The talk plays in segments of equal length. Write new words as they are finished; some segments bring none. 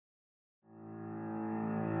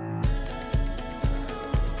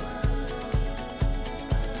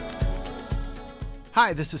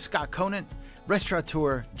Hi, this is Scott Conant,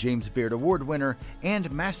 restaurateur, James Beard Award winner,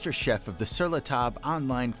 and master chef of the Sur La Table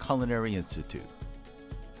Online Culinary Institute.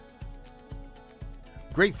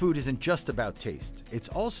 Great food isn't just about taste, it's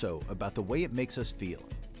also about the way it makes us feel.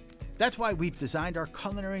 That's why we've designed our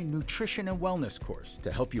Culinary Nutrition and Wellness course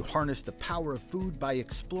to help you harness the power of food by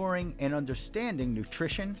exploring and understanding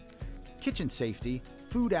nutrition, kitchen safety,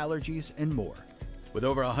 food allergies, and more. With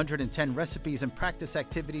over 110 recipes and practice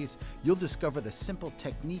activities, you'll discover the simple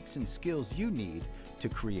techniques and skills you need to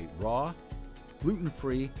create raw,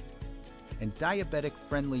 gluten-free, and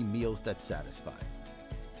diabetic-friendly meals that satisfy.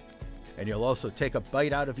 And you'll also take a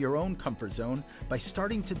bite out of your own comfort zone by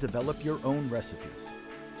starting to develop your own recipes.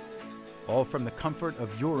 All from the comfort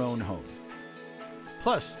of your own home.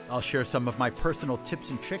 Plus, I'll share some of my personal tips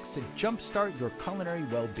and tricks to jumpstart your culinary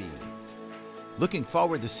well-being. Looking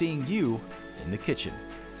forward to seeing you in the kitchen.